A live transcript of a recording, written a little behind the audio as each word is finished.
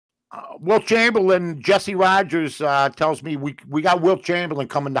Wilt Chamberlain, Jesse Rogers tells me we got Wilt Chamberlain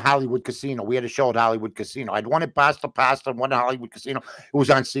coming to Hollywood Casino. We had a show at Hollywood Casino. I'd won at Pasta and won at Hollywood Casino. It was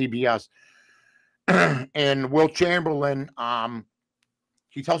on CBS. And Wilt Chamberlain,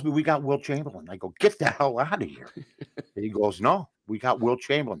 he tells me we got Wilt Chamberlain. I go, get the hell out of here. And he goes, no, we got Wilt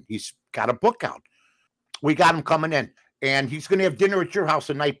Chamberlain. He's got a book out. We got him coming in. And he's going to have dinner at your house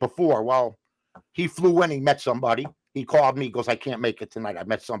the night before. Well, he flew in. He met somebody. He called me. He goes, I can't make it tonight. I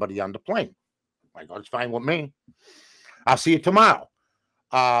met somebody on the plane. I go, it's fine with me. I'll see you tomorrow.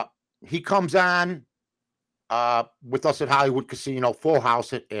 He comes on with us at Hollywood Casino, full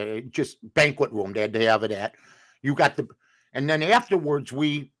house, just banquet room. They have it at. You got the, and then afterwards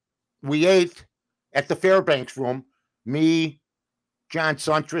we ate at the Fairbanks room. Me, John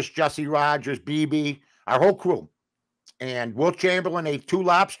Suntress, Jesse Rogers, BB, our whole crew. And Wilt Chamberlain ate 2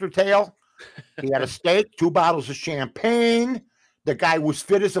 lobster tail. He had a steak, 2 bottles of champagne. The guy was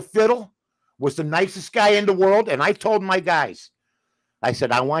fit as a fiddle, was the nicest guy in the world. And I told my guys, I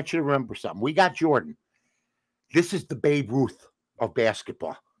said, I want you to remember something. We got Jordan. This is the Babe Ruth of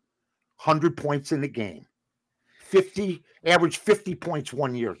basketball. 100 points in the game. Average 50 points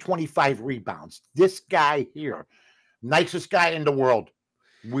one year, 25 rebounds. This guy here, nicest guy in the world.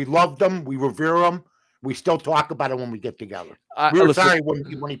 We loved him. We revere him. We still talk about it when we get together. We were sorry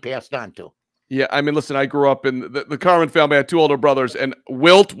when he passed on too. Yeah, I mean, listen, I grew up in the Carmen family. I had 2 older brothers, and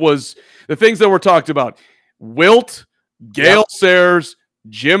Wilt was the things that were talked about. Wilt, Gale Sayers,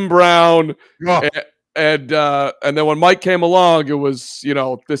 Jim Brown, and then when Mike came along, it was, you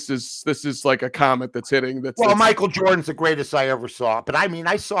know, this is like a comet that's hitting. Well, Michael Jordan's the greatest I ever saw. But I mean,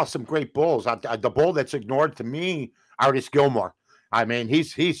 I saw some great bulls. The bull that's ignored to me, Artis Gilmore. I mean,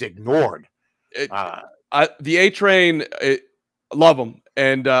 he's ignored. The A Train, love him,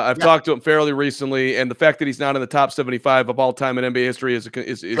 and I've talked to him fairly recently. And the fact that he's not in the top 75 of all time in NBA history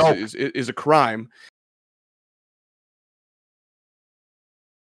is a crime.